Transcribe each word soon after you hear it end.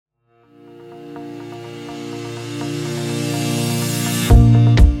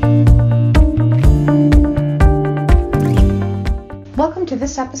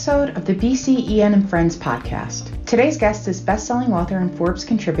this episode of the BCEN and Friends podcast. Today's guest is best-selling author and Forbes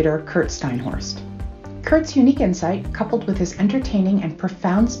contributor Kurt Steinhorst. Kurt's unique insight, coupled with his entertaining and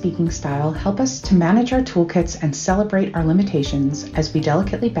profound speaking style, help us to manage our toolkits and celebrate our limitations as we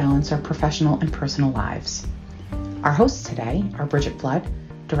delicately balance our professional and personal lives. Our hosts today are Bridget Flood,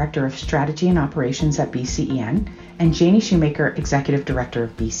 Director of Strategy and Operations at BCEN, and Janie Shoemaker, Executive Director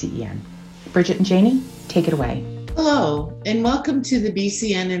of BCEN. Bridget and Janie, take it away. Hello, and welcome to the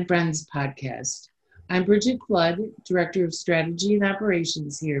BCN and Friends podcast. I'm Bridget Flood, Director of Strategy and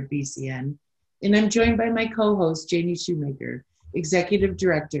Operations here at BCN, and I'm joined by my co-host, Janie Shoemaker, Executive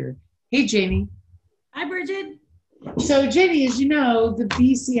Director. Hey, Janie. Hi, Bridget. So, Janie, as you know, the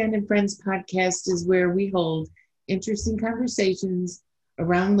BCN and Friends podcast is where we hold interesting conversations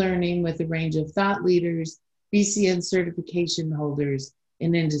around learning with a range of thought leaders, BCN certification holders,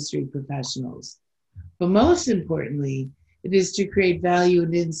 and industry professionals. But most importantly, it is to create value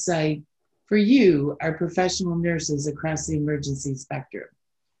and insight for you, our professional nurses across the emergency spectrum.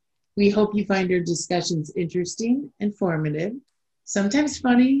 We hope you find our discussions interesting, informative, sometimes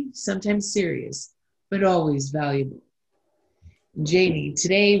funny, sometimes serious, but always valuable. Janie,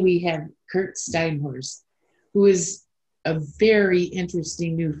 today we have Kurt Steinhorst, who is a very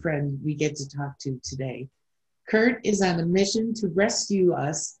interesting new friend we get to talk to today. Kurt is on a mission to rescue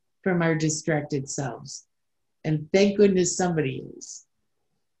us from our distracted selves. And thank goodness somebody is.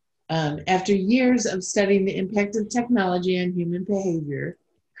 After years of studying the impact of technology on human behavior,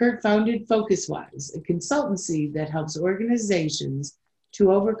 Kurt founded FocusWise, a consultancy that helps organizations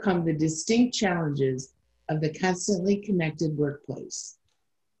to overcome the distinct challenges of the constantly connected workplace.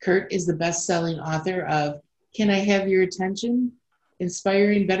 Kurt is the best-selling author of Can I Have Your Attention?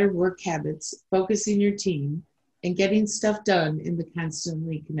 Inspiring Better Work Habits, Focusing Your Team, and Getting Stuff Done in the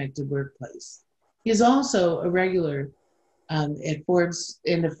Constantly Connected Workplace. He is also a regular at Forbes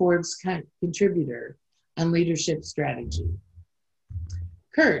and a Forbes contributor on leadership strategy.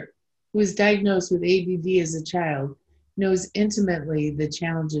 Kurt, who was diagnosed with ADD as a child, knows intimately the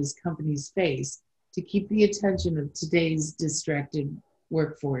challenges companies face to keep the attention of today's distracted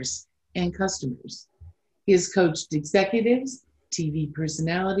workforce and customers. He has coached executives, TV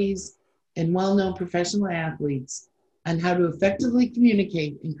personalities, and well-known professional athletes on how to effectively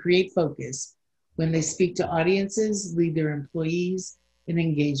communicate and create focus when they speak to audiences, lead their employees, and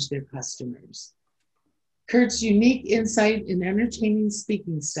engage their customers. Kurt's unique insight and entertaining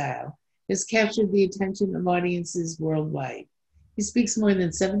speaking style has captured the attention of audiences worldwide. He speaks more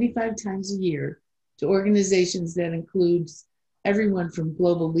than 75 times a year to organizations that includes everyone from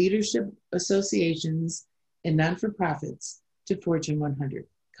global leadership associations and non-for-profits to Fortune 100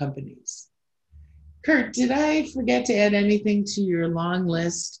 companies. Kurt, did I forget to add anything to your long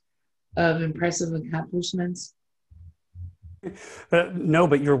list of impressive accomplishments? No,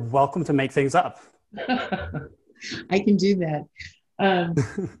 but you're welcome to make things up. I can do that.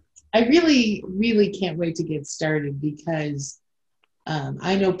 I really can't wait to get started because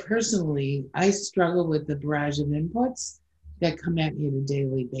I know personally I struggle with the barrage of inputs that come at me on a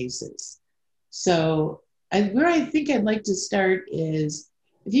daily basis. So where I think I'd like to start is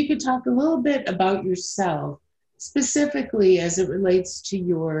if you could talk a little bit about yourself, specifically as it relates to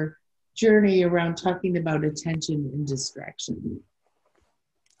your journey around talking about attention and distraction.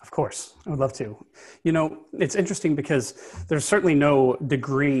 Of course, I would love to. You know, it's interesting because there's certainly no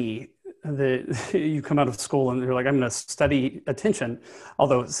degree that you come out of school and you're like, I'm going to study attention.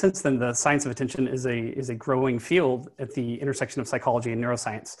 Although since then, the science of attention is a growing field at the intersection of psychology and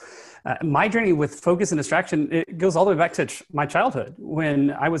neuroscience. My journey with focus and distraction, it goes all the way back to my childhood. When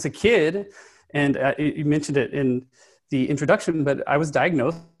I was a kid, and you mentioned it in the introduction, but I was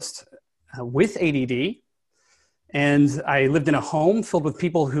diagnosed with ADD. And I lived in a home filled with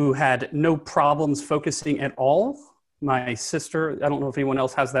people who had no problems focusing at all. My sister, I don't know if anyone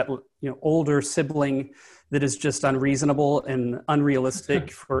else has that, older sibling that is just unreasonable and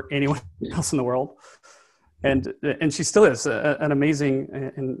unrealistic for anyone else in the world. And she still is an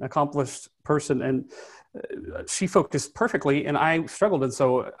amazing and accomplished person. And she focused perfectly and I struggled. And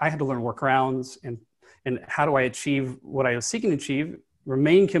so I had to learn workarounds and how do I achieve what I was seeking to achieve,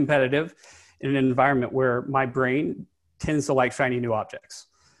 remain competitive in an environment where my brain tends to like shiny new objects.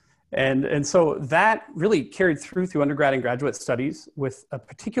 And so that really carried through undergrad and graduate studies with a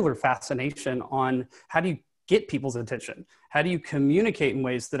particular fascination on how do you get people's attention? How do you communicate in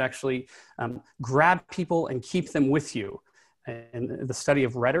ways that actually grab people and keep them with you? And the study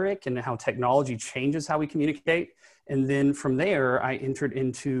of rhetoric and how technology changes how we communicate. And then from there, I entered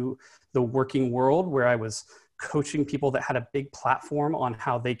into the working world where I was coaching people that had a big platform on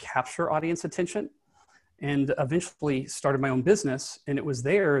how they capture audience attention. and eventually started my own business. And it was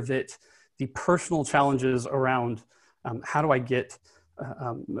there that the personal challenges around how do I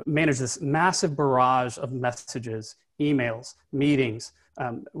manage this massive barrage of messages, emails, meetings.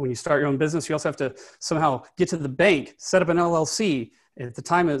 When you start your own business, you also have to somehow get to the bank, set up an LLC at the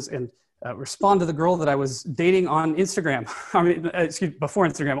time and respond to the girl that I was dating on Instagram. Before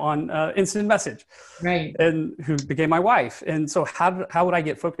Instagram, on Instant Message, right? And who became my wife. And so how would I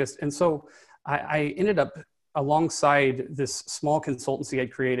get focused? And so I ended up, alongside this small consultancy I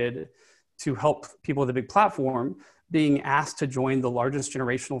created to help people with a big platform, being asked to join the largest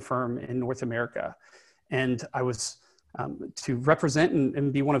generational firm in North America. And I was to represent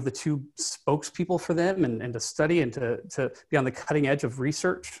and be one of the two spokespeople for them, and to study and to be on the cutting edge of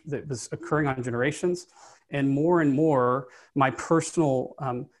research that was occurring on generations. And more, my personal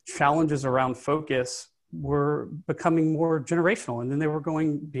challenges around focus were becoming more generational. And then they were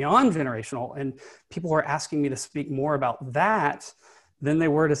going beyond generational. And people were asking me to speak more about that than they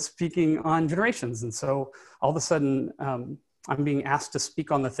were to speaking on generations. And so all of a sudden, I'm being asked to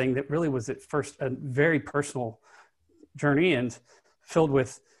speak on the thing that really was at first a very personal journey and filled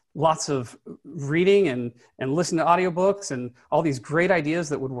with lots of reading and listening to audiobooks and all these great ideas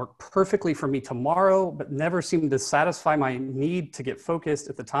that would work perfectly for me tomorrow, but never seemed to satisfy my need to get focused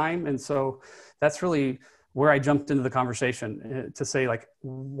at the time. And so that's really where I jumped into the conversation to say, like,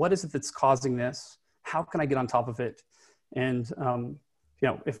 what is it that's causing this? How can I get on top of it? And,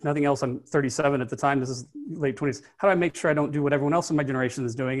 if nothing else, I'm 37 at the time, this is late 20s. How do I make sure I don't do what everyone else in my generation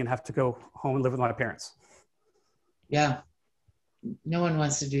is doing and have to go home and live with my parents? Yeah. No one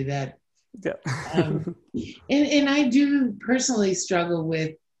wants to do that. Yeah. And I do personally struggle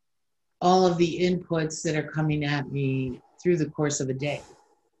with all of the inputs that are coming at me through the course of a day,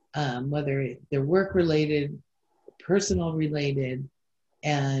 whether they're work related, personal related,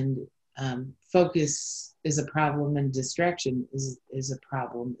 and focus is a problem, and distraction is a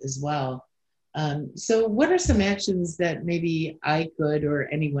problem as well. So what are some actions that maybe I could, or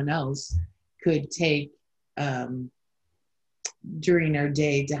anyone else could take during our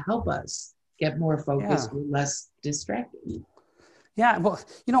day to help us get more focused, or less distracted? Yeah, well,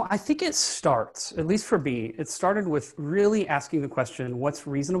 I think it starts, at least for me, it started with really asking the question, what's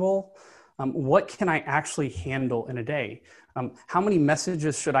reasonable? What can I actually handle in a day? How many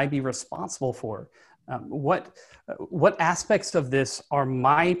messages should I be responsible for? What aspects of this are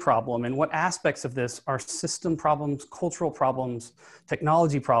my problem, and what aspects of this are system problems, cultural problems,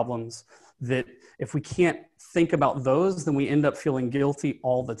 technology problems, that if we can't think about those, then we end up feeling guilty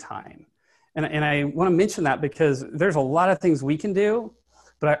all the time. And I want to mention that because there's a lot of things we can do,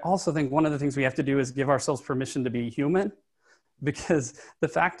 but I also think one of the things we have to do is give ourselves permission to be human. Because the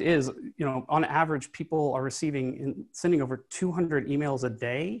fact is, on average, people are receiving and sending over 200 emails a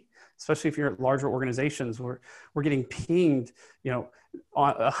day, especially if you're at larger organizations where we're getting pinged, on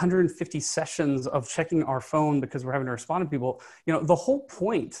 150 sessions of checking our phone because we're having to respond to people. The whole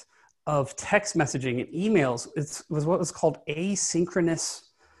point of text messaging and emails was what was called asynchronous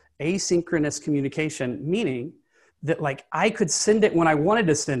communication, meaning that, like, I could send it when I wanted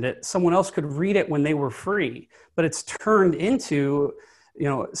to send it. Someone else could read it when they were free, but it's turned into,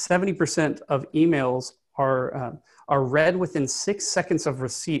 70% of emails are read within 6 seconds of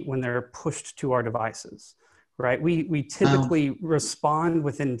receipt when they're pushed to our devices, right? We typically respond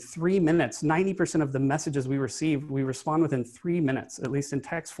within 3 minutes. 90% of the messages we receive, we respond within 3 minutes, at least in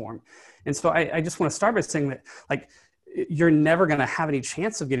text form. And so I just want to start by saying that, like, you're never going to have any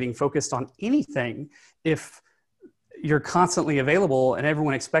chance of getting focused on anything if you're constantly available and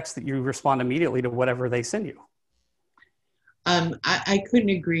everyone expects that you respond immediately to whatever they send you. I couldn't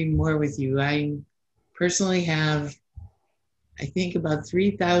agree more with you. I personally have, I think, about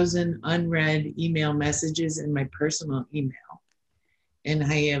 3,000 unread email messages in my personal email. And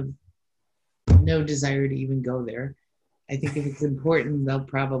I have no desire to even go there. I think if it's important, they'll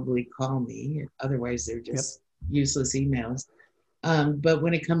probably call me. Otherwise, they're just useless emails. But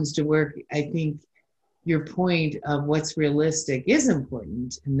when it comes to work, I think your point of what's realistic is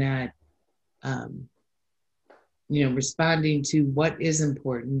important, and that, responding to what is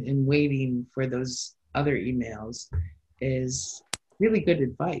important and waiting for those other emails is really good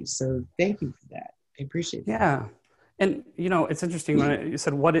advice. So thank you for that. I appreciate that. Yeah. And, it's interesting when you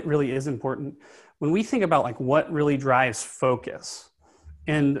said what it really is important. When we think about, like, what really drives focus,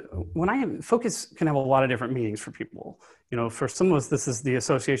 and focus can have a lot of different meanings for people. For some of us, this is the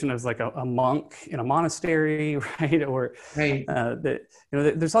association as like a monk in a monastery, right? Or right.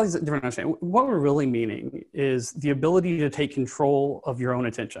 There's all these different understandings. What we're really meaning is the ability to take control of your own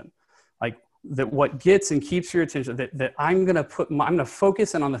attention. Like, that what gets and keeps your attention, that I'm going to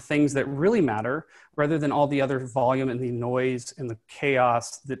focus in on the things that really matter rather than all the other volume and the noise and the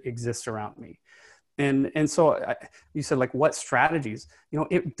chaos that exists around me. And so you said, like, what strategies?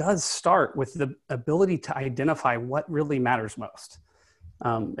 It does start with the ability to identify what really matters most.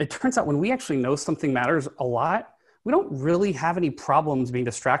 It turns out when we actually know something matters a lot, we don't really have any problems being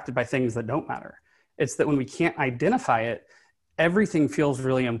distracted by things that don't matter. It's that when we can't identify it, everything feels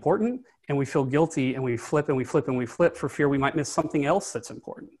really important and we feel guilty and we flip and we flip and we flip for fear we might miss something else that's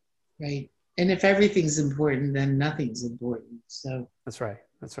important. Right. And if everything's important, then nothing's important. So that's right.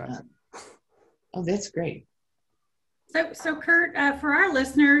 Oh, that's great. So Kurt, for our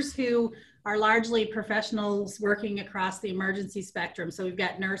listeners who are largely professionals working across the emergency spectrum, so we've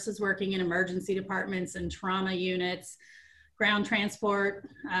got nurses working in emergency departments and trauma units, ground transport,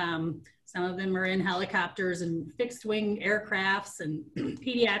 some of them are in helicopters and fixed wing aircrafts and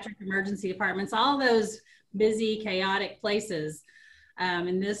pediatric emergency departments, all those busy, chaotic places.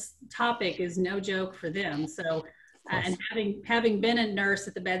 And this topic is no joke for them. So and having been a nurse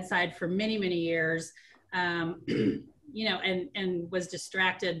at the bedside for many, many years, and was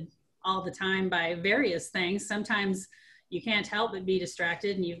distracted all the time by various things. Sometimes you can't help but be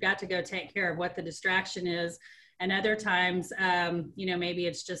distracted and you've got to go take care of what the distraction is. And other times, maybe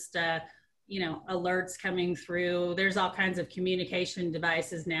it's just, alerts coming through. There's all kinds of communication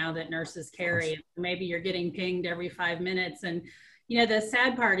devices now that nurses carry. Maybe you're getting pinged every 5 minutes. And the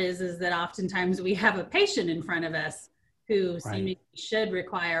sad part is that oftentimes we have a patient in front of us who seemingly should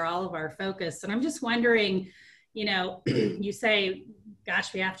require all of our focus. And I'm just wondering, you say,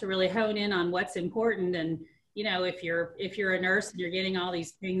 gosh, we have to really hone in on what's important. And, if you're a nurse and you're getting all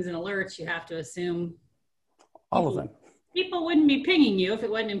these pings and alerts, you have to assume all of them. People wouldn't be pinging you if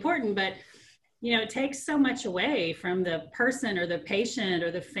it wasn't important, but it takes so much away from the person or the patient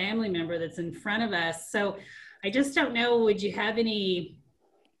or the family member that's in front of us. So I just don't know, would you have any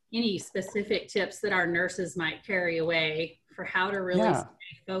specific tips that our nurses might carry away for how to really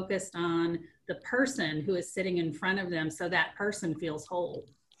stay focused on the person who is sitting in front of them so that person feels whole?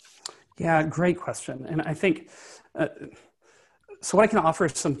 Yeah, great question. And I think, so what I can offer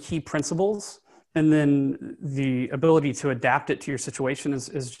is some key principles, and then the ability to adapt it to your situation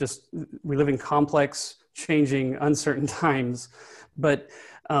is just, we live in complex, changing, uncertain times. But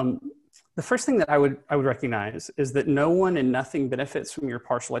the first thing that I would recognize is that no one and nothing benefits from your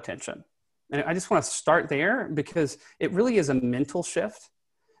partial attention. And I just want to start there because it really is a mental shift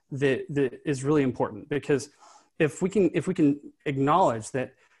that is really important. Because if we can acknowledge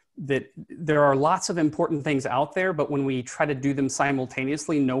that there are lots of important things out there, but when we try to do them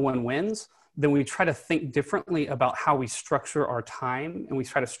simultaneously, no one wins, then we try to think differently about how we structure our time and we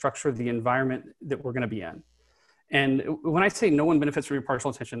try to structure the environment that we're going to be in. And when I say no one benefits from your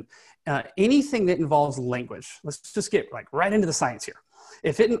partial attention, anything that involves language, let's just get right into the science here.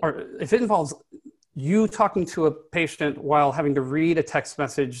 If it involves you talking to a patient while having to read a text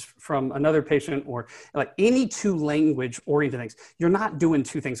message from another patient, or like any two language oriented things, you're not doing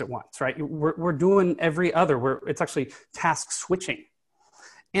two things at once, right? We're doing every other, where it's actually task switching.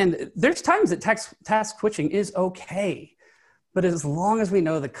 And there's times that task switching is okay, but as long as we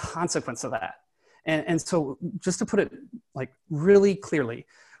know the consequence of that. And so just to put it really clearly,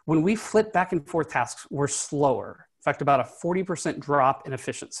 when we flip back and forth tasks, we're slower. In fact, about a 40% drop in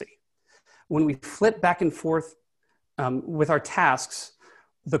efficiency. When we flip back and forth with our tasks,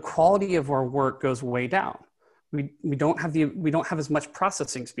 the quality of our work goes way down. We don't have as much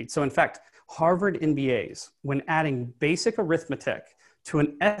processing speed. So in fact, Harvard MBAs, when adding basic arithmetic to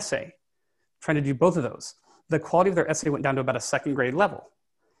an essay, trying to do both of those, the quality of their essay went down to about a second grade level.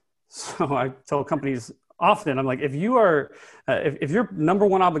 So I tell companies often, I'm like, if your number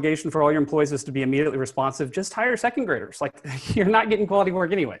one obligation for all your employees is to be immediately responsive, just hire second graders. You're not getting quality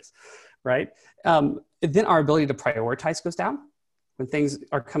work anyways, right? Then our ability to prioritize goes down. When things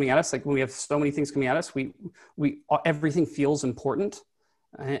are coming at us, when we have so many things coming at us, everything feels important.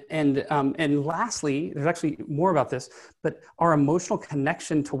 And lastly, there's actually more about this, but our emotional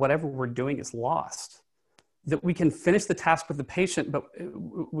connection to whatever we're doing is lost. That we can finish the task with the patient, but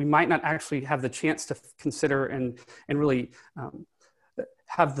we might not actually have the chance to consider and really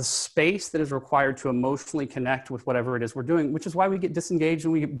have the space that is required to emotionally connect with whatever it is we're doing, which is why we get disengaged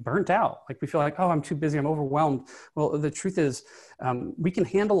and we get burnt out. We feel like, oh, I'm too busy, I'm overwhelmed. Well, the truth is we can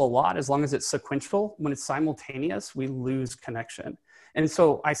handle a lot as long as it's sequential. When it's simultaneous, we lose connection. And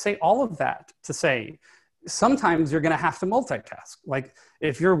so I say all of that to say, sometimes you're going to have to multitask.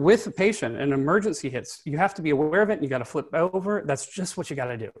 If you're with a patient and an emergency hits, you have to be aware of it and you got to flip over. That's just what you got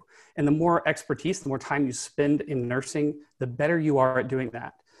to do. And the more expertise, the more time you spend in nursing, the better you are at doing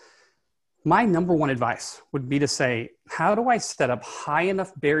that. My number one advice would be to say, how do I set up high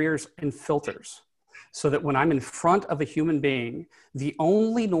enough barriers and filters so that when I'm in front of a human being, the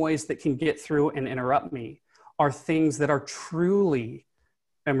only noise that can get through and interrupt me are things that are truly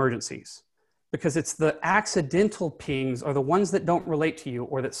emergencies? Because it's the accidental pings or the ones that don't relate to you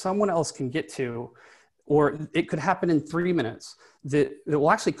or that someone else can get to, or it could happen in 3 minutes, that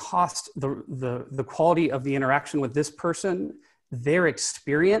will actually cost the quality of the interaction with this person, their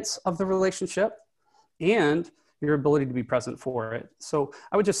experience of the relationship, and your ability to be present for it. So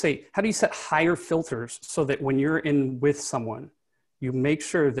I would just say, how do you set higher filters so that when you're in with someone, you make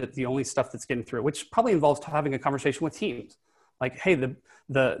sure that the only stuff that's getting through, which probably involves having a conversation with teams. Like, hey,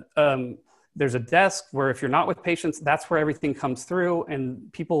 there's a desk where if you're not with patients, that's where everything comes through,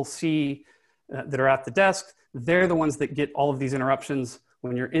 and people see that are at the desk, they're the ones that get all of these interruptions.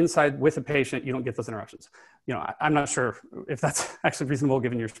 When you're inside with a patient, you don't get those interruptions. You know, I'm not sure if that's actually reasonable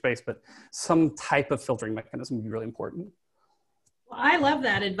given your space, but some type of filtering mechanism would be really important. Well, I love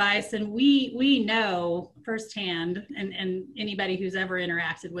that advice. And we know firsthand, and anybody who's ever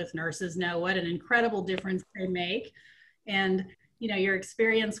interacted with nurses know what an incredible difference they make. And, you know, your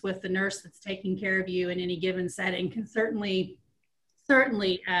experience with the nurse that's taking care of you in any given setting can certainly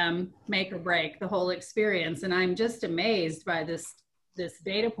make or break the whole experience. And I'm just amazed by this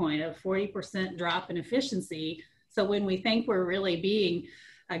data point of 40% drop in efficiency. So when we think we're really being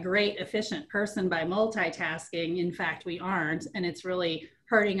a great efficient person by multitasking, in fact, we aren't. And it's really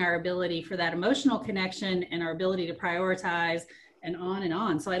hurting our ability for that emotional connection and our ability to prioritize and on and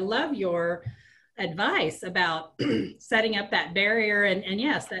on. So I love your advice about setting up that barrier. And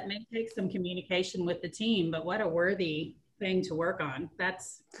yes, that may take some communication with the team, but what a worthy thing to work on.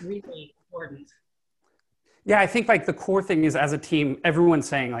 That's really important. Yeah, I think like the core thing is, as a team, everyone's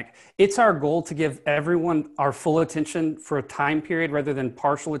saying like, it's our goal to give everyone our full attention for a time period rather than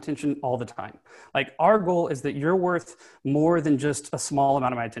partial attention all the time. Like, our goal is that you're worth more than just a small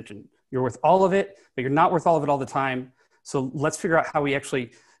amount of my attention. You're worth all of it, but you're not worth all of it all the time. So let's figure out how we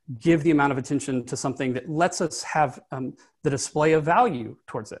actually give the amount of attention to something that lets us have the display of value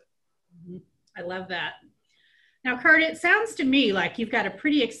towards it. I love that. Now, Kurt, it sounds to me like you've got a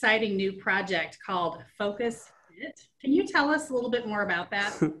pretty exciting new project called Focus Fit. Can you tell us a little bit more about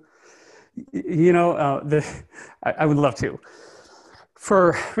that? You know, I would love to.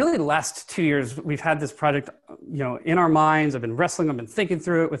 For really the last 2 years, we've had this project, you know, in our minds. I've been wrestling, I've been thinking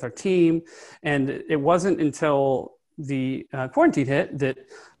through it with our team. And it wasn't until the quarantine hit that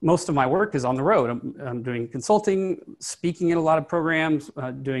most of my work is on the road. I'm doing consulting, speaking in a lot of programs,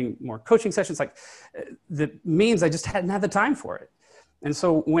 doing more coaching sessions. Like, that means I just hadn't had the time for it. And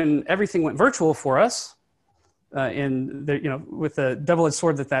so when everything went virtual for us, and you know, with the double-edged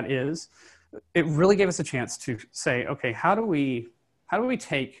sword that is, it really gave us a chance to say, okay, how do we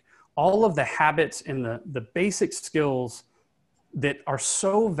take all of the habits and the basic skills that are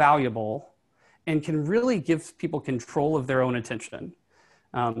so valuable and can really give people control of their own attention.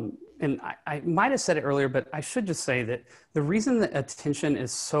 And I might have said it earlier, but I should just say that the reason that attention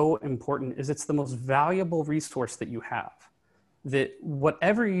is so important is it's the most valuable resource that you have. That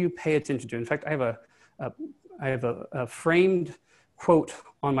whatever you pay attention to, in fact, I have a framed quote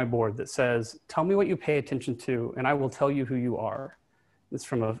on my board that says, "Tell me what you pay attention to, and I will tell you who you are." It's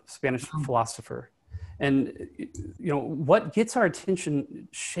from a Spanish philosopher. And, you know, what gets our attention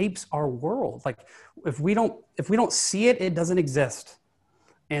shapes our world. Like, if we don't see it, it doesn't exist.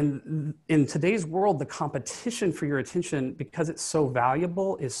 And in today's world, the competition for your attention, because it's so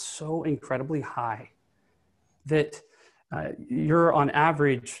valuable, is so incredibly high that you're on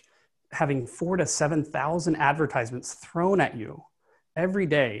average having 4,000 to 7,000 advertisements thrown at you every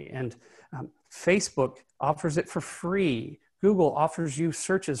day. And Facebook offers it for free. Google offers you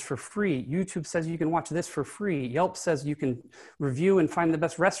searches for free. YouTube says you can watch this for free. Yelp says you can review and find the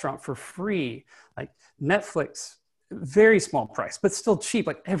best restaurant for free. Like, Netflix, very small price, but still cheap.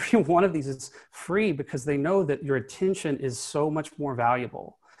 Like, every one of these is free because they know that your attention is so much more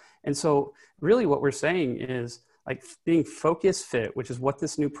valuable. And so really what we're saying is, like, being focus fit, which is what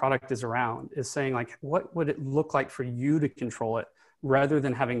this new product is around, is saying, like, what would it look like for you to control it rather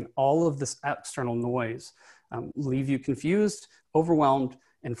than having all of this external noise leave you confused, overwhelmed,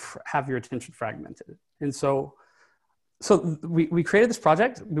 and have your attention fragmented. And so we created this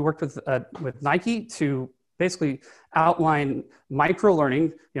project. We worked with Nike to basically outline micro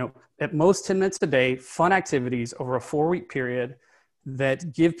learning, you know, at most 10 minutes a day, fun activities over a 4-week period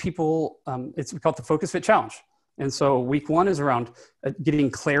that give people, we call it the Focus Fit Challenge. And so week 1 is around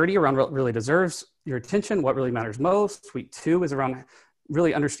getting clarity around what really deserves your attention, what really matters most. Week 2 is around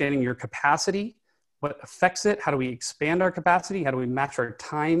really understanding your capacity what affects it? How do we expand our capacity? How do we match our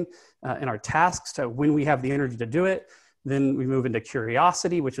time and our tasks to when we have the energy to do it? Then we move into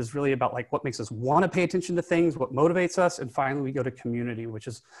curiosity, which is really about like what makes us want to pay attention to things, what motivates us. And finally, we go to community, which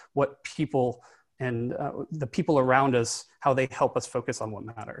is what people and the people around us, how they help us focus on what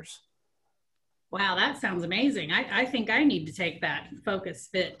matters. Wow, that sounds amazing. I think I need to take that Focus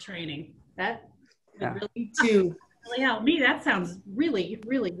Fit training. That would really help me. That sounds really,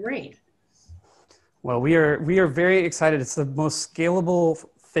 really great. Well, we are very excited. It's the most scalable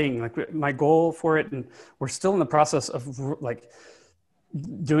thing. Like my goal for it, and we're still in the process of like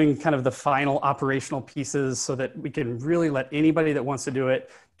doing kind of the final operational pieces so that we can really let anybody that wants to do it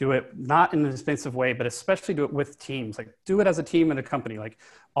not in an expensive way, but especially do it with teams. Like do it as a team in a company. Like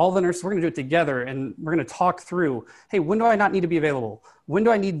all the nurses, we're going to do it together, and we're going to talk through, hey, when do I not need to be available? When do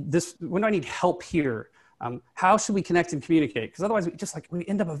I need this? When do I need help here? How should we connect and communicate? Because otherwise we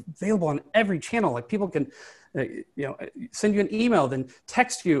end up available on every channel. Like people can, send you an email, then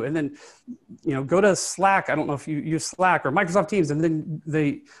text you, and then, go to Slack. I don't know if you use Slack or Microsoft Teams, and then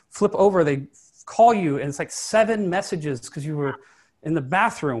they flip over, they call you, and it's like 7 messages because you were in the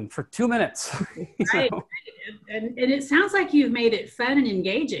bathroom for 2 minutes. Right. And it sounds like you've made it fun and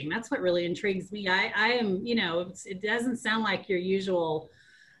engaging. That's what really intrigues me. I am, it doesn't sound like your usual,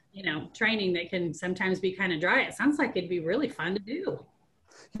 training that can sometimes be kind of dry. It sounds like it'd be really fun to do.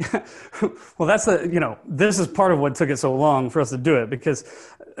 Yeah. Well, that's this is part of what took it so long for us to do it, because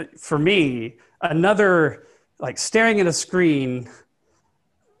for me, another like staring at a screen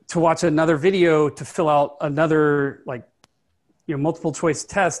to watch another video to fill out another multiple choice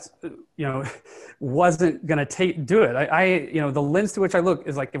test, wasn't going to do it. The lens through which I look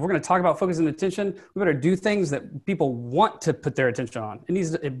is like, if we're going to talk about focus and attention, we better do things that people want to put their attention on.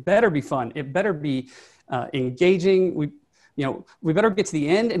 It better be fun. It better be engaging. We better get to the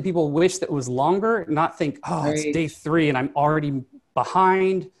end and people wish that it was longer, not think, oh, right, it's day 3 and I'm already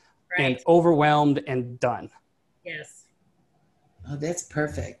behind and overwhelmed and done. Yes. Oh, that's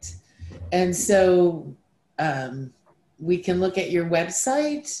perfect. And so, we can look at your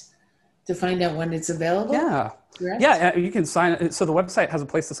website to find out when it's available? Yeah. Correct? Yeah, you can sign. So the website has a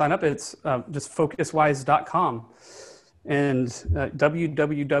place to sign up. It's just focuswise.com and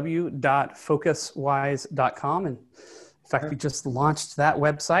www.focuswise.com. And in fact, we just launched that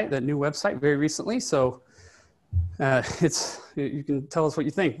new website very recently. So you can tell us what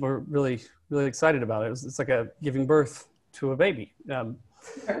you think. We're really, really excited about it. It's like giving birth to a baby.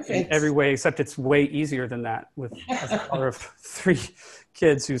 In every way, except it's way easier than that with a father of 3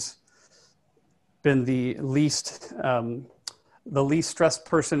 kids who's been the least stressed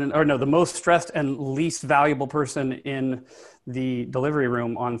person, the most stressed and least valuable person in the delivery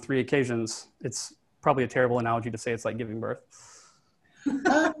room on 3 occasions. It's probably a terrible analogy to say it's like giving birth.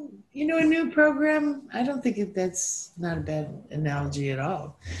 A new program, I don't think that's not a bad analogy at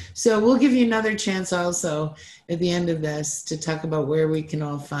all. So we'll give you another chance also at the end of this to talk about where we can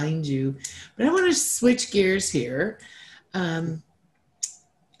all find you. But I want to switch gears here.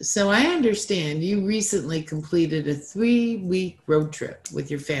 So I understand you recently completed a 3-week road trip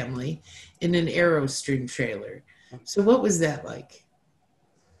with your family in an Airstream trailer. So what was that like?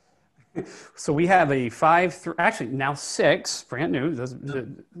 So we have a 6, brand new,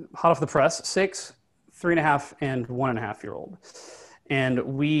 hot off the press, 6, 3.5, and 1.5-year-old. And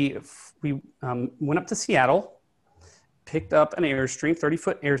we went up to Seattle, picked up an Airstream,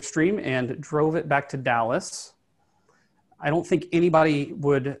 30-foot Airstream, and drove it back to Dallas. I don't think anybody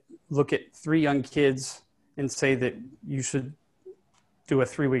would look at 3 young kids and say that you should do a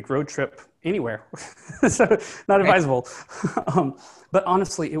 3-week road trip anywhere. So not advisable. But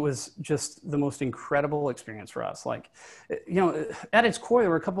honestly, it was just the most incredible experience for us. At its core, there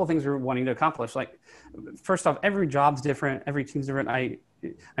were a couple of things we were wanting to accomplish. First off, every job's different. Every team's different. I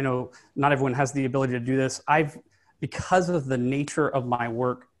know not everyone has the ability to do this. Because of the nature of my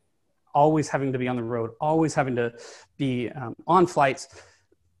work, always having to be on the road, always having to be on flights,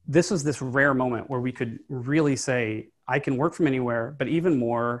 this was this rare moment where we could really say, I can work from anywhere, but even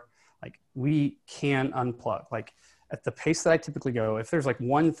more, we can unplug. At the pace that I typically go, if there's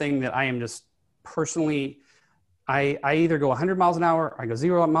one thing that I am just personally, I either go 100 miles an hour, or I go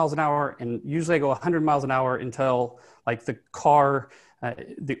 0 miles an hour, and usually I go 100 miles an hour until the car,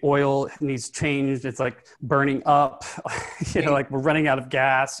 the oil needs changed. It's burning up, we're running out of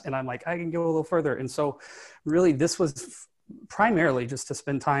gas, and I'm I can go a little further. And so really this was primarily just to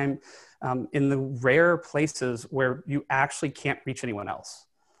spend time in the rare places where you actually can't reach anyone else.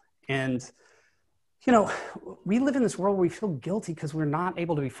 And You know, we live in this world where we feel guilty because we're not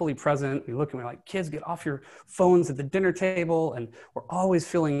able to be fully present. We look and we're like, kids, get off your phones at the dinner table. And we're always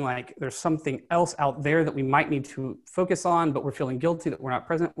feeling like there's something else out there that we might need to focus on, but we're feeling guilty that we're not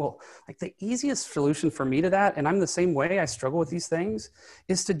present. Well, like the easiest solution for me to that, and I'm the same way, I struggle with these things,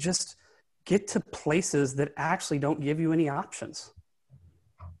 is to just get to places that actually don't give you any options.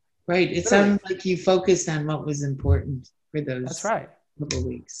 Right. It sounded like you focused on what was important for those That's right. couple of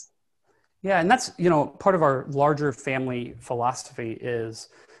weeks. Yeah, and that's, you know, part of our larger family philosophy is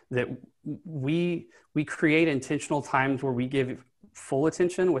that we create intentional times where we give full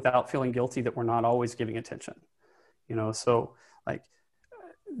attention without feeling guilty that we're not always giving attention. You know, so like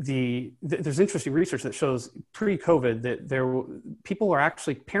there's interesting research that shows pre-COVID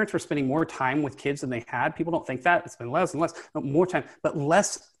that parents were spending more time with kids than they had. People don't think that. It's been less and less, no, more time, but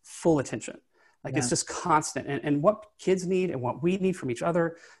less full attention. Like it's just constant. And what kids need and what we need from each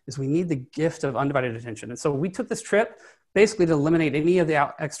other is we need the gift of undivided attention. And so we took this trip basically to eliminate any of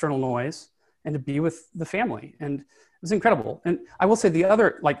the external noise and to be with the family. And it was incredible. And I will say the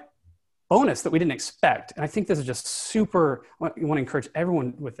other like bonus that we didn't expect, and I think this is just super, you want to encourage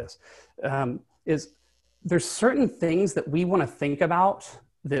everyone with this, is there's certain things that we want to think about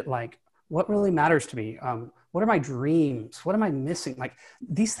that like, what really matters to me? What are my dreams? What am I missing? Like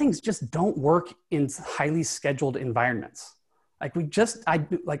these things just don't work in highly scheduled environments.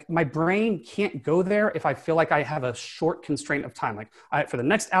 Like my brain can't go there if I feel like I have a short constraint of time. Like for the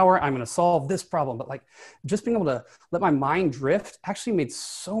next hour, I'm going to solve this problem. But like just being able to let my mind drift actually made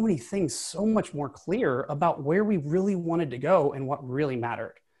so many things so much more clear about where we really wanted to go and what really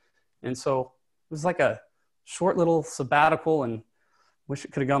mattered. And so it was like a short little sabbatical, and wish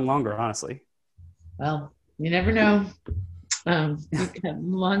it could have gone longer, honestly. Well, you never know. You've got a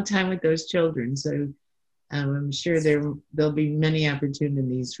long time with those children, so I'm sure there'll be many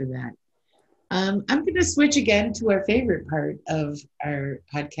opportunities for that. I'm going to switch again to our favorite part of our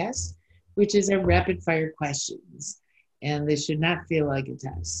podcast, which is our rapid fire questions. And this should not feel like a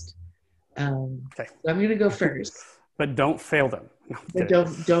test. Okay. So I'm going to go first. But don't fail them. No, but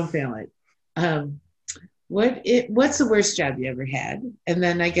don't fail it. What's the worst job you ever had? And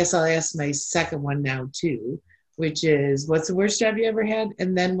then I guess I'll ask my second one now too, which is what's the worst job you ever had?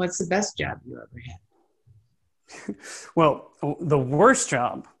 And then what's the best job you ever had? Well, the worst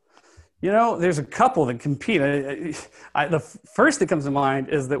job, you know, there's a couple that compete. The first that comes to mind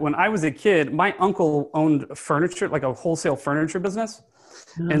is that when I was a kid, my uncle owned furniture, like a wholesale furniture business.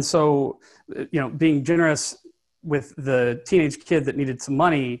 Mm-hmm. And so, you know, being generous with the teenage kid that needed some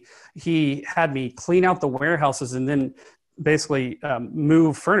money, he had me clean out the warehouses and then basically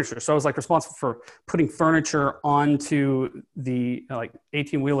move furniture. So I was like responsible for putting furniture onto the like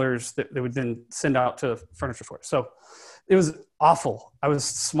 18-wheelers that they would then send out to furniture stores. So it was awful. I was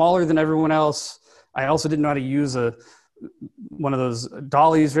smaller than everyone else. I also didn't know how to use one of those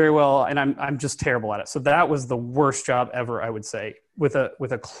dollies very well, and I'm just terrible at it. So that was the worst job ever, I would say, with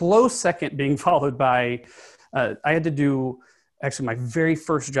a close second being followed by I had to do actually my very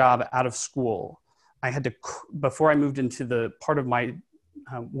first job out of school. I had to, before I moved into the part of my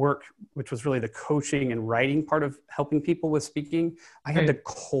work, which was really the coaching and writing part of helping people with speaking, I had to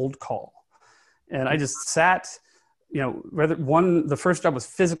cold call. And I just sat, you know, the first job was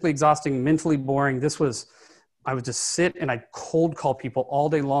physically exhausting, mentally boring. I would just sit and I'd cold call people all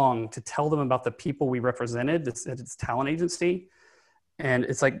day long to tell them about the people we represented at its talent agency. And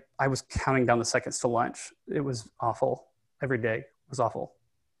it's like I was counting down the seconds to lunch. It was awful. Every day was awful.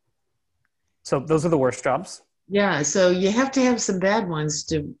 So those are the worst jobs. Yeah. So you have to have some bad ones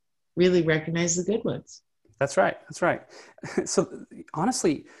to really recognize the good ones. That's right. That's right. So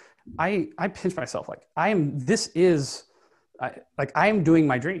honestly, I pinch myself. Like I am doing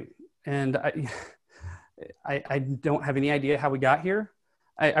my dream. And I don't have any idea how we got here.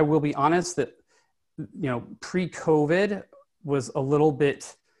 I will be honest that, you know, pre-COVID was a little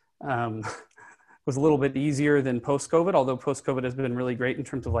bit easier than post-COVID, although post-COVID has been really great in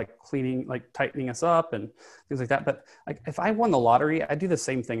terms of like cleaning, like tightening us up and things like that. But like if I won the lottery, I'd do the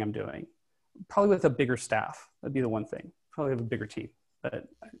same thing I'm doing, probably with a bigger staff. That'd be the one thing. Probably have a bigger team. But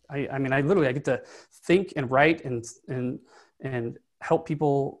I mean, I get to think and write and help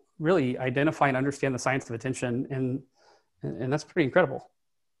people really identify and understand the science of attention, and that's pretty incredible.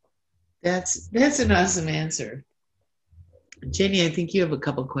 That's an awesome answer. Jenny, I think you have a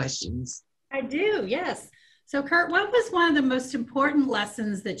couple questions. I do, yes. So Kurt, what was one of the most important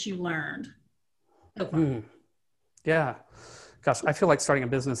lessons that you learned so far? Yeah. Gosh, I feel like starting a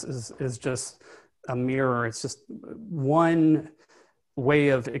business is just a mirror. It's just one way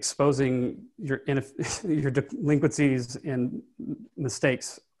of exposing your delinquencies and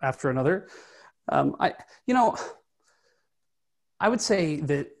mistakes after another. I, you know, I would say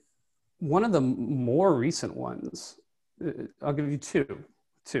that one of the more recent ones, I'll give you two.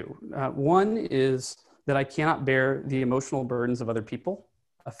 One is that I cannot bear the emotional burdens of other people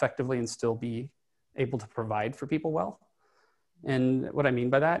effectively and still be able to provide for people well. And what I mean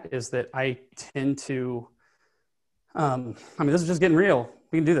by that is that I tend to, this is just getting real.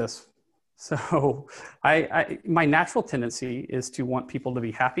 We can do this. So my natural tendency is to want people to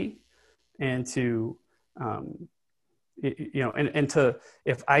be happy and to, and to,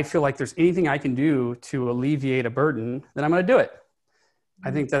 if I feel like there's anything I can do to alleviate a burden, then I'm going to do it. I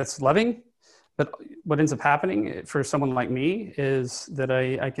think that's loving. But what ends up happening for someone like me is that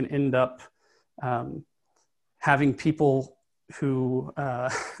I can end up having people who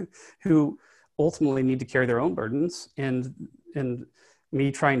ultimately need to carry their own burdens, and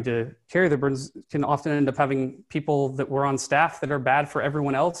me trying to carry their burdens can often end up having people that were on staff that are bad for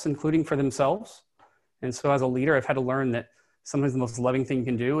everyone else, including for themselves. And so as a leader, I've had to learn that sometimes the most loving thing you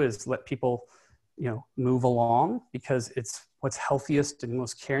can do is let people, move along, because it's what's healthiest and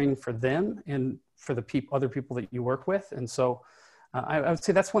most caring for them and for the other people that you work with. And so I would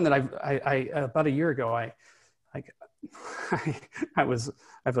say that's one that I about a year ago, I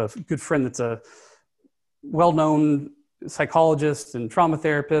have a good friend that's a well-known psychologist and trauma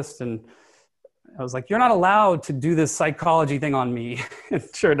therapist. And I was like, you're not allowed to do this psychology thing on me. And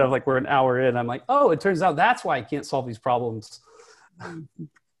sure enough, like we're an hour in, I'm like, oh, it turns out that's why I can't solve these problems.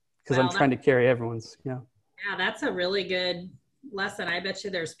 Because I'm trying to carry everyone's, Yeah, that's a really good lesson. I bet you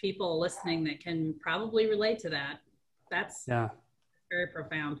there's people listening that can probably relate to that. That's very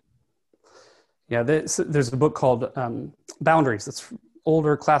profound. Yeah, there's a book called Boundaries. It's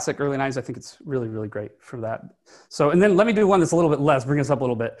older, classic, early 90s. I think it's really, really great for that. So, and then let me do one that's a little bit less, bring us up a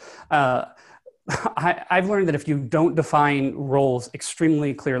little bit. I've learned that if you don't define roles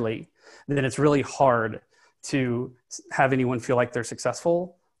extremely clearly, then it's really hard to have anyone feel like they're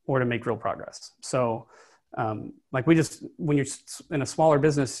successful or to make real progress. So when you're in a smaller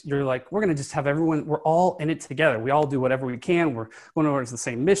business, you're like, we're going to just have everyone, we're all in it together. We all do whatever we can. We're going towards the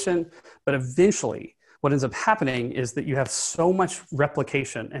same mission. But eventually what ends up happening is that you have so much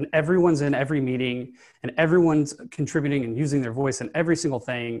replication, and everyone's in every meeting and everyone's contributing and using their voice in every single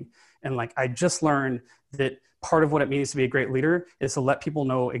thing. And I just learned that part of what it means to be a great leader is to let people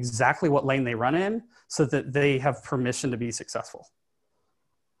know exactly what lane they run in so that they have permission to be successful.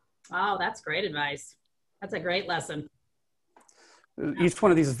 Oh, that's great advice. That's a great lesson. Each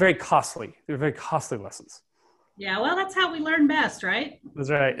one of these is very costly. They're very costly lessons. Yeah, well, that's how we learn best, right? That's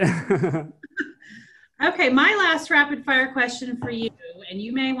right. Okay, my last rapid fire question for you, and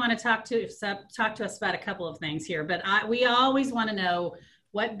you may want to talk to us about a couple of things here, but we always want to know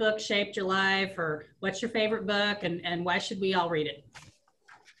what book shaped your life, or what's your favorite book, and why should we all read it?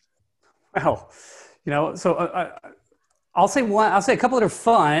 Well, so I'll say a couple that are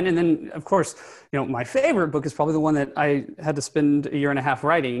fun. And then of course, my favorite book is probably the one that I had to spend a year and a half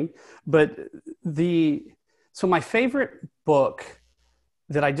writing. But so my favorite book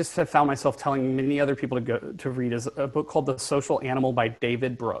that I just have found myself telling many other people to read is a book called The Social Animal by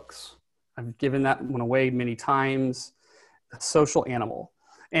David Brooks. I've given that one away many times. The Social Animal.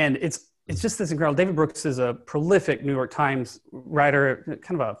 And it's just this incredible. David Brooks is a prolific New York Times writer,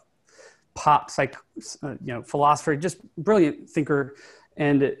 kind of a pop philosopher, just brilliant thinker.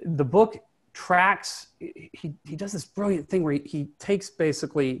 And the book tracks, he does this brilliant thing where he takes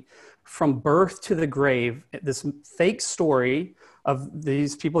basically from birth to the grave, this fake story of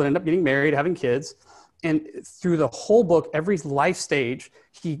these people that end up getting married, having kids. And through the whole book, every life stage,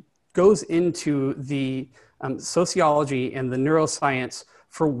 he goes into the sociology and the neuroscience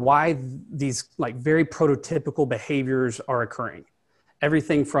for why these very prototypical behaviors are occurring.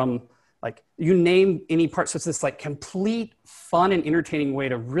 Everything from you name any part. So it's this complete fun and entertaining way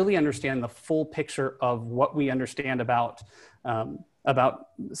to really understand the full picture of what we understand about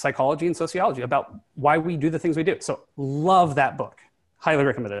psychology and sociology, about why we do the things we do. So love that book. Highly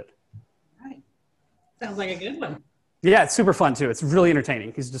recommend it. All right. Sounds like a good one. Yeah, it's super fun too. It's really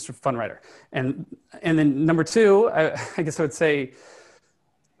entertaining. He's just a fun writer. And then number two, I guess I would say,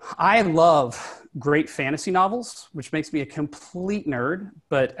 I love great fantasy novels, which makes me a complete nerd,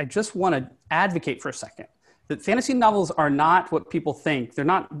 but I just want to advocate for a second that fantasy novels are not what people think. They're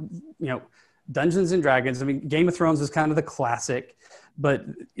not, Dungeons and Dragons. I mean, Game of Thrones is kind of the classic, but,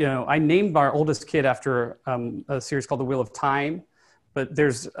 I named our oldest kid after a series called The Wheel of Time, but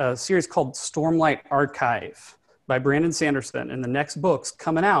there's a series called Stormlight Archive by Brandon Sanderson, and the next book's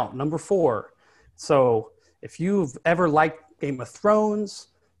coming out, number 4. So if you've ever liked Game of Thrones,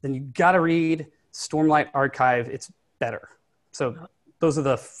 then you got to read Stormlight Archive. It's better. So those are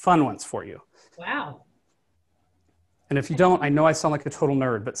the fun ones for you. Wow. And if you don't, I know I sound like a total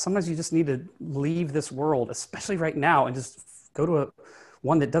nerd, but sometimes you just need to leave this world, especially right now, and just go to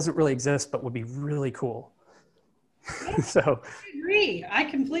one that doesn't really exist, but would be really cool. So I agree. I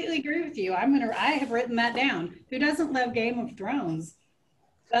completely agree with you. I have written that down. Who doesn't love Game of Thrones?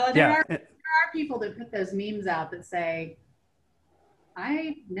 Well, there are people that put those memes out that say,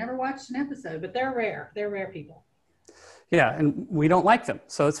 I never watched an episode, but they're rare. They're rare people. Yeah, and we don't like them,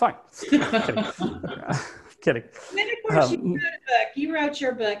 so it's fine. Kidding. Kidding. And then, of course, you wrote a book. You wrote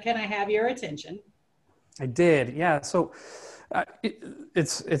your book, Can I Have Your Attention? I did, yeah. So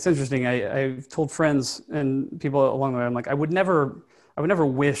it's interesting. I've told friends and people along the way, I'm like, I would never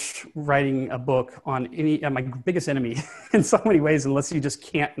wish writing a book on my biggest enemy in so many ways, unless you just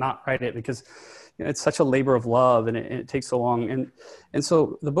can't not write it, because it's such a labor of love, and it takes so long. And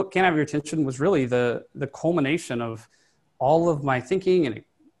so the book Can I Have Your Attention was really the culmination of all of my thinking and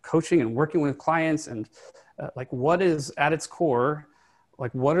coaching and working with clients, and like, what is at its core,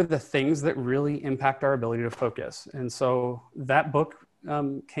 like, what are the things that really impact our ability to focus? And so that book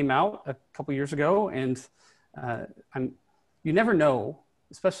came out a couple years ago, and you never know,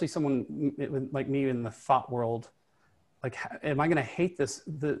 especially someone like me in the thought world, like, am I going to hate this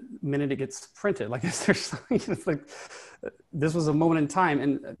the minute it gets printed? Like, is there something, it's like, this was a moment in time.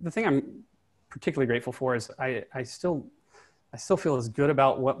 And the thing I'm particularly grateful for is I still feel as good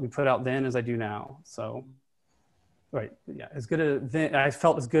about what we put out then as I do now. So, right. Yeah. As good as then, I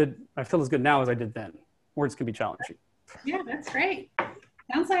feel as good now as I did then. Words can be challenging. Yeah, that's great.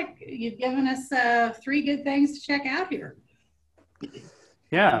 Sounds like you've given us 3 good things to check out here.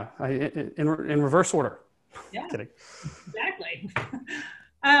 Yeah. In reverse order. Yeah, Kidding. Exactly.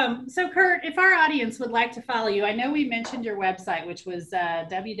 So Kurt, if our audience would like to follow you, I know we mentioned your website, which was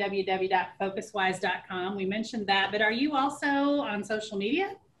www.focuswise.com. We mentioned that, but are you also on social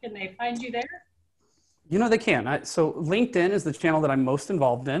media? Can they find you there? You know, they can. So LinkedIn is the channel that I'm most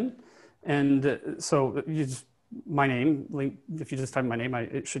involved in. And so my name, if you just type my name,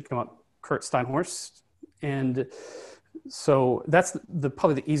 it should come up, Kurt Steinhorst. And so that's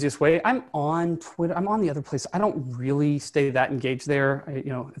probably the easiest way. I'm on Twitter. I'm on the other place. I don't really stay that engaged there.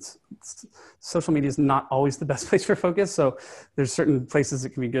 Social media is not always the best place for focus. So there's certain places that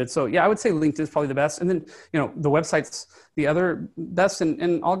can be good. So yeah, I would say LinkedIn is probably the best. And then, the website's the other best.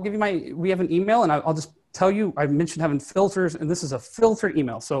 And I'll give you we have an email, and I'll just tell you, I mentioned having filters, and this is a filtered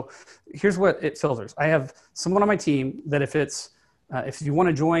email. So here's what it filters. I have someone on my team that if you want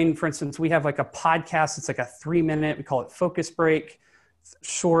to join, for instance, we have like a podcast. It's like a 3-minute, we call it Focus Break,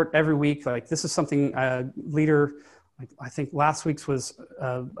 short every week. Like, this is something leader, I think last week's was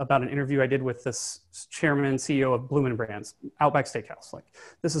about an interview I did with this chairman, CEO of Bloomin' Brands, Outback Steakhouse. Like,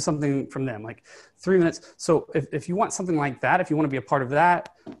 this is something from them, like 3 minutes. So if you want something like that, if you want to be a part of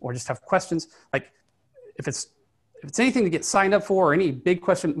that, or just have questions, like if it's anything to get signed up for, or any big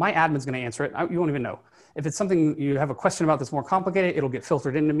question, my admin's going to answer it. You won't even know. If it's something you have a question about that's more complicated, it'll get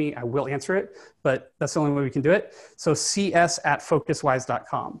filtered into me. I will answer it, but that's the only way we can do it. So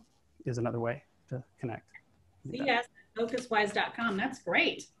cs@focuswise.com is another way to connect. cs@focuswise.com. That's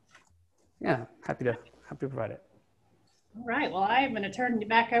great. Yeah, happy to provide it. All right. Well, I am going to turn you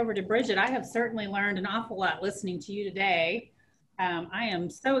back over to Bridget. I have certainly learned an awful lot listening to you today. I am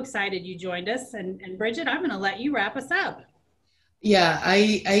so excited you joined us. And Bridget, I'm going to let you wrap us up. Yeah,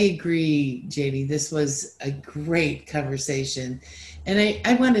 I agree, JD. This was a great conversation. And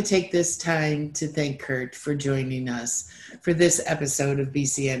I want to take this time to thank Kurt for joining us for this episode of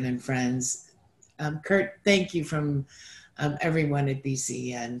BCN and Friends. Kurt, thank you from everyone at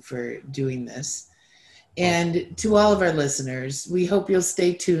BCN for doing this. And to all of our listeners, we hope you'll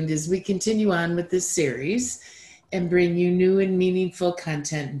stay tuned as we continue on with this series and bring you new and meaningful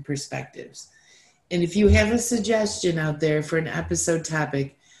content and perspectives. And if you have a suggestion out there for an episode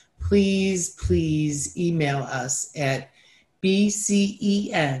topic, please email us at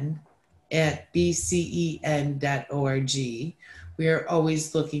bcen@bcen.org. We are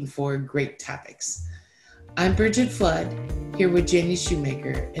always looking for great topics. I'm Bridget Flood, here with Jenny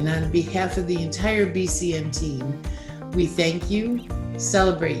Shoemaker, and on behalf of the entire BCN team, we thank you,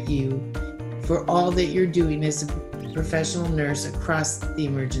 celebrate you for all that you're doing as a professional nurse across the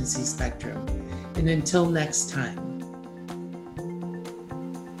emergency spectrum. And until next time.